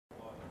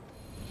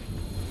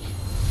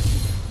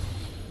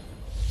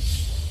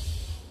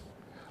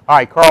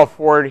Hi, Carl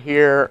Ford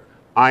here.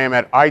 I am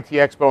at IT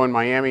Expo in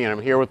Miami, and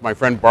I'm here with my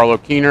friend Barlow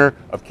Keener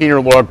of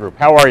Keener Law Group.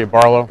 How are you,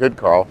 Barlow? Good,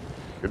 Carl.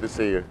 Good to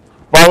see you.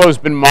 Barlow's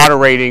been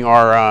moderating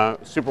our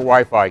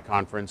SuperWiFi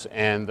conference,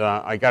 and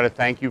I got to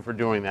thank you for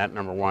doing that,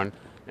 number one.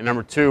 And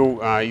number two,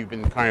 you've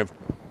been kind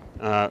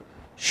of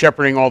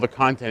shepherding all the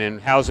content,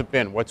 and how's it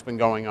been? What's been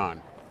going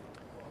on?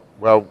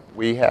 Well,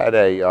 we had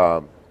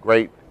a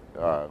great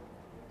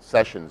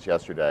sessions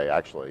yesterday,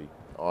 actually.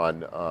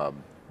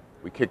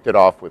 We kicked it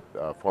off with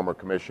former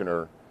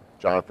Commissioner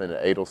Jonathan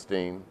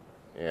Adelstein,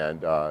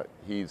 and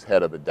he's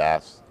head of the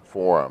DAS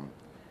Forum.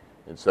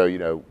 And so, you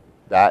know,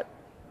 that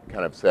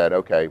kind of said,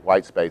 okay,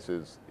 white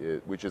spaces,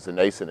 which is a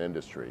nascent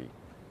industry,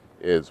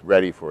 is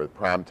ready for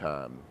prime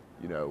time,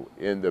 you know,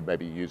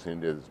 maybe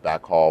using it as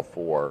backhaul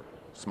for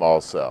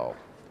small cell.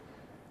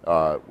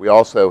 We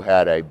also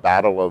had a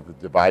battle of the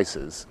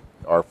devices,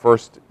 our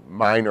first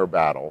minor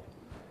battle,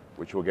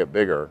 which will get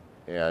bigger,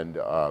 and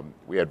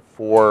we had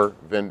 4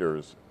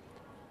 vendors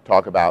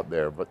talk about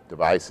their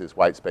devices,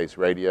 white space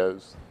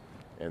radios,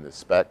 and the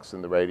specs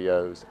in the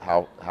radios,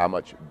 how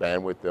much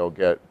bandwidth they'll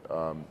get,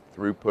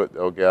 throughput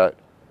they'll get,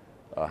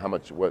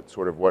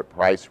 what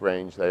price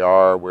range they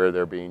are, where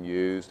they're being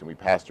used, and we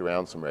passed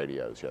around some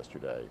radios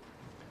yesterday.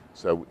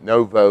 So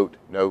no vote,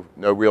 no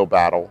real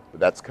battle, but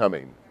that's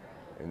coming.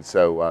 And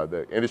so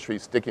the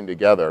industry's sticking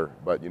together,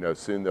 but you know,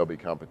 soon there'll be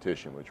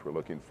competition, which we're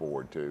looking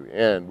forward to.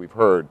 And we've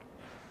heard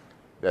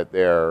that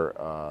there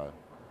are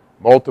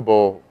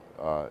multiple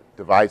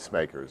device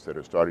makers that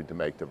are starting to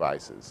make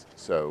devices.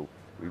 So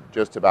we've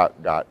just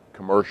about got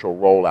commercial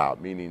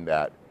rollout, meaning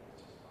that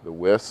the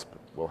WISP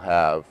will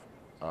have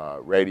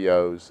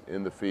radios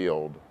in the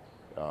field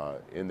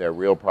in their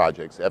real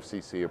projects,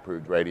 FCC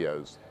approved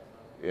radios,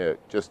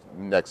 just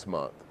next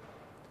month.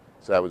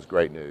 So that was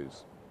great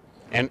news.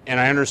 And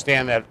I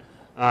understand that,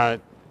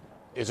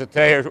 is it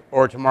today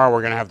or tomorrow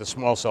we're going to have the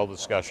small cell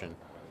discussion?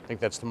 I think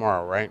that's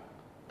tomorrow, right?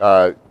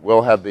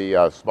 We'll have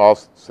the small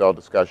cell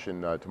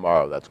discussion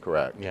tomorrow, that's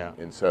correct. Yeah.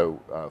 And so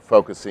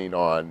focusing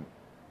on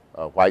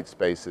white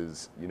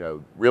spaces, you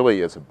know,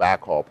 really as a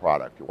backhaul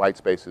product. White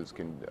spaces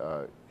can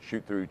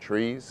shoot through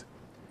trees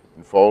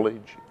and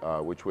foliage,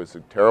 which was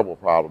a terrible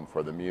problem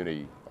for the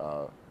Muni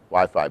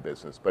Wi-Fi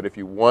business. But if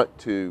you want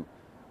to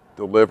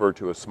deliver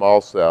to a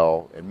small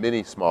cell and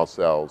many small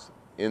cells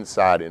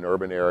inside in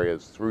urban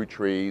areas through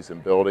trees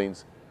and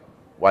buildings,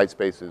 white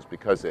spaces,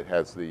 because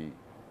it's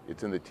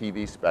in the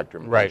TV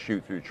spectrum, right, to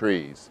shoot through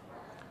trees.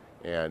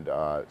 And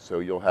so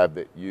you'll have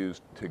it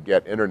used to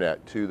get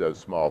internet to those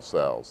small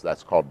cells.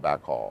 That's called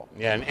backhaul.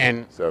 Yeah,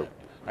 and so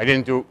I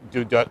didn't do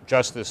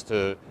justice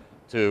to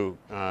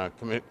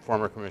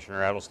former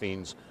Commissioner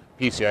Adelstein's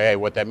PCIA.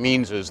 What that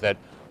means is that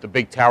the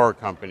big tower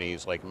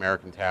companies like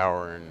American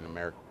Tower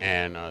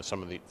and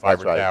some of the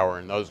Fiber Tower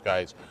and those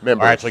guys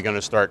are actually going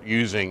to start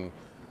using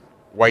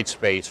white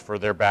space for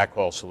their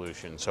backhaul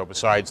solution. So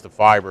besides the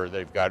fiber,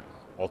 they've got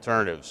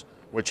alternatives,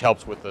 which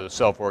helps with the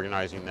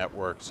self-organizing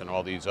networks and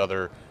all these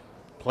other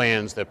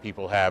plans that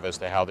people have as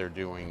to how they're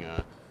doing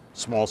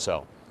small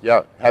cell.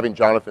 Yeah, having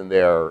Jonathan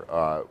there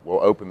will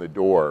open the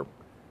door,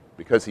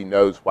 because he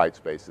knows white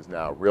spaces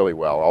now really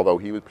well, although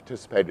he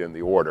participated in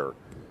the order.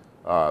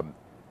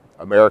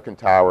 American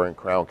Tower and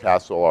Crown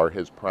Castle are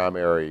his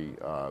primary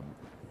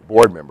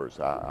board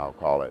members, I'll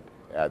call it,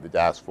 at the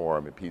DAS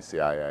Forum and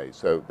PCIA.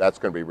 So that's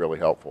going to be really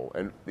helpful.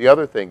 And the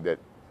other thing that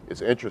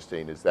is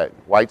interesting is that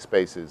white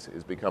spaces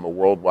has become a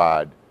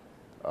worldwide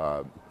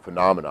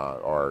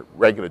phenomenon, or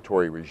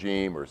regulatory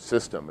regime, or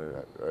system,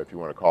 if you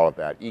want to call it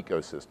that,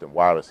 ecosystem,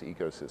 wireless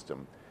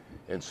ecosystem.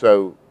 And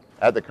so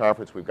at the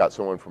conference, we've got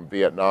someone from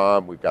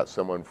Vietnam, we've got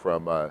someone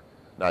from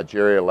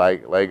Nigeria,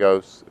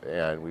 Lagos,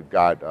 and we've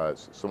got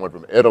someone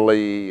from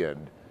Italy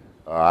and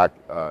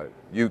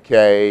UK,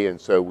 and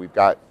so we've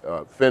got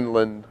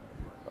Finland.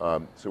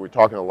 So we're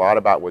talking a lot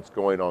about what's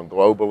going on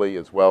globally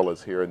as well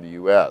as here in the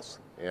US.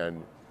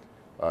 And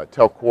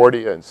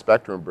Telcordia and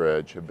Spectrum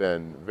Bridge have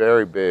been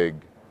very big.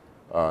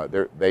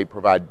 They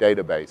provide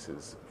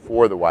databases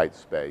for the white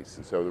space.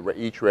 So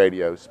each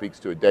radio speaks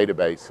to a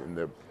database, and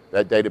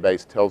that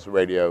database tells the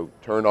radio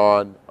turn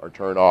on or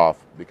turn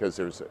off, because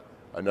there's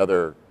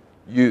another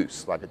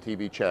use, like a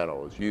TV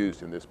channel is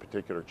used in this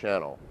particular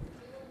channel.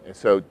 And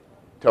so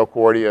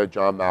Telcordia,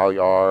 John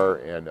Malyar,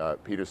 and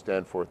Peter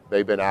Stanforth,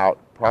 they've been out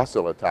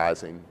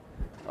proselytizing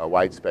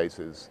white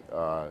spaces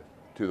to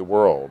the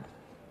world,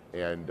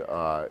 and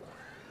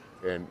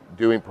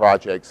doing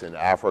projects in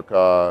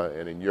Africa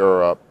and in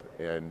Europe,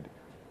 and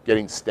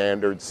getting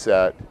standards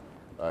set,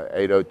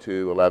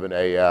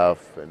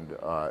 802.11af and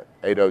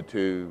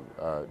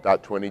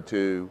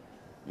 802.22,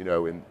 you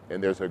know, and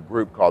there's a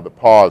group called the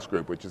PAWS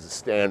group, which is a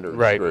standards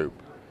group.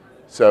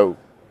 So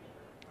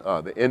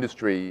the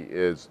industry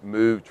is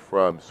moved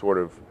from sort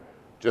of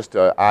just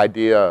an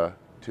idea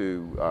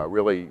to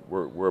really,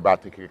 we're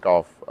about to kick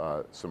off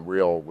some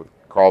real, with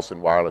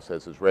Carlson Wireless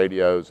has his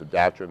radios,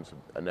 Adaptrons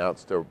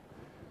announced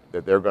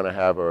that they're going to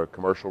have a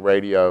commercial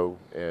radio,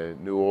 and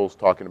Newell's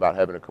talking about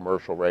having a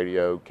commercial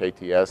radio,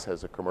 KTS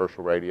has a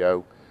commercial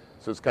radio.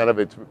 So it's kind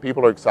of,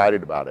 people are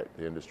excited about it,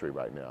 the industry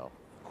right now.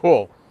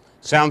 Cool.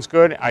 Sounds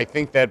good. I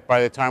think that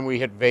by the time we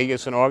hit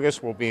Vegas in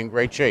August, we'll be in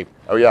great shape.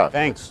 Oh, yeah.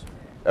 Thanks.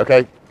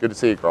 Okay. Good to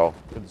see you, Carl.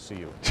 Good to see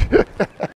you.